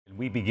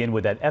We begin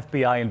with that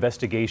FBI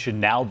investigation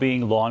now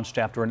being launched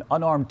after an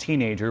unarmed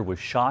teenager was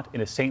shot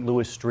in a St.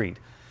 Louis street.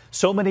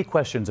 So many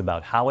questions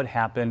about how it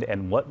happened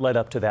and what led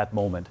up to that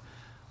moment.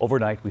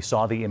 Overnight, we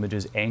saw the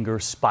images, anger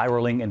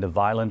spiraling into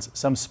violence,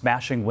 some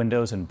smashing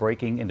windows and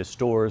breaking into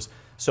stores.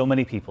 So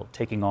many people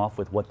taking off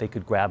with what they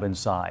could grab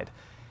inside.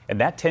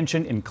 And that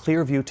tension in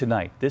clear view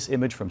tonight. This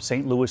image from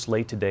St. Louis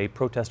late today,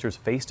 protesters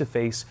face to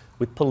face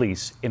with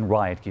police in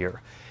riot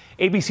gear.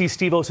 ABC's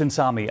Steve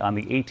Osinsami on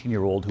the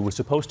 18-year-old who was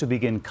supposed to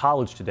begin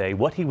college today,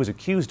 what he was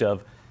accused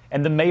of,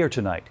 and the mayor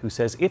tonight who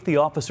says if the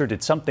officer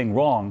did something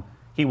wrong,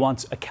 he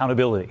wants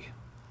accountability.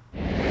 No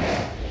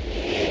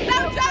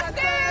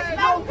justice,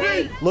 no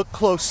peace. Look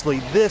closely.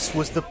 This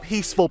was the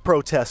peaceful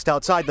protest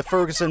outside the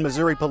Ferguson,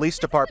 Missouri Police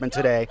Department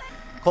today.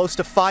 Close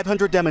to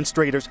 500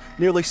 demonstrators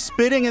nearly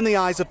spitting in the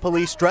eyes of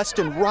police dressed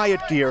in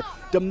riot gear,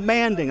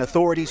 demanding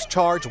authorities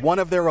charge one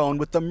of their own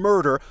with the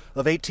murder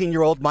of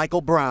 18-year-old Michael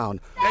Brown.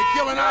 They're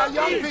killing our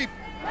young people,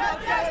 and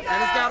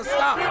it's got to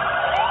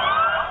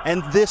stop.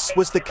 And this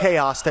was the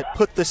chaos that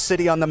put the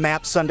city on the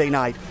map Sunday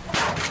night.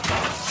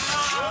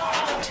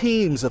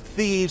 Teams of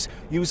thieves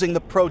using the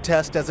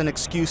protest as an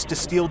excuse to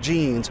steal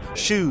jeans,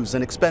 shoes,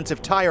 and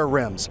expensive tire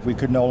rims. We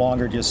could no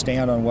longer just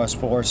stand on West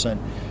Fourth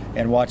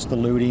and watch the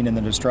looting and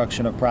the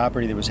destruction of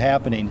property that was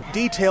happening.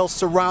 Details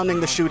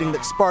surrounding the shooting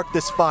that sparked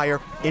this fire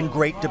in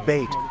great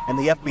debate, and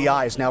the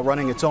FBI is now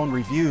running its own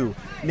review.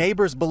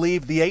 Neighbors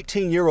believe the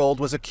 18-year-old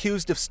was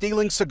accused of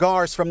stealing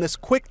cigars from this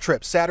Quick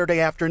Trip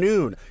Saturday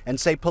afternoon and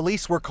say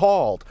police were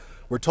called.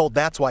 We're told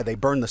that's why they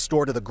burned the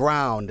store to the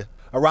ground.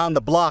 Around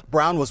the block,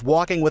 Brown was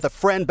walking with a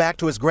friend back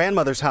to his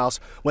grandmother's house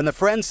when the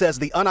friend says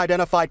the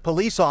unidentified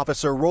police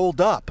officer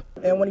rolled up.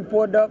 And when he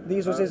pulled up,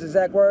 these was his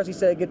exact words. He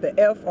said, "Get the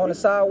F on the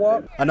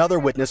sidewalk." Another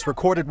witness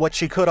recorded what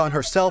she could on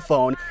her cell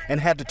phone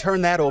and had to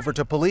turn that over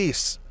to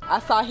police. I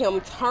saw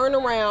him turn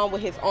around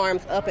with his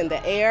arms up in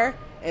the air,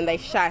 and they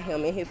shot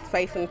him in his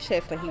face and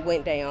chest, and he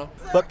went down.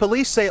 But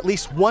police say at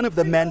least one of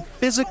the men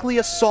physically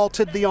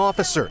assaulted the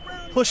officer,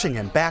 pushing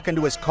him back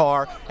into his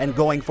car and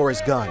going for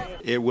his gun.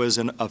 It was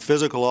a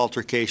physical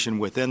altercation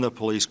within the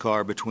police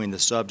car between the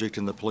subject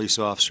and the police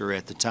officer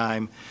at the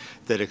time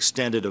that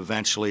extended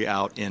eventually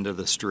out into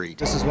the street.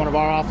 This is one of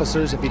our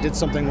officers. If he did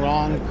something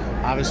wrong,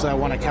 obviously I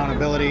want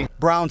accountability.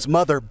 Brown's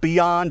mother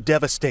beyond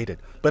devastated,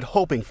 but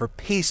hoping for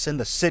peace in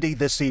the city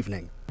this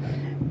evening.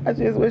 I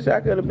just wish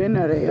I could have been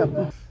there to help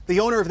him. The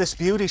owner of this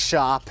beauty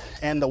shop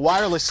and the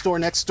wireless store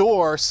next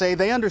door say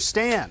they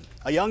understand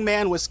a young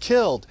man was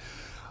killed,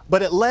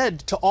 but it led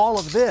to all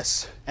of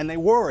this, and they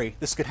worry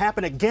this could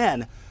happen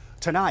again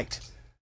tonight.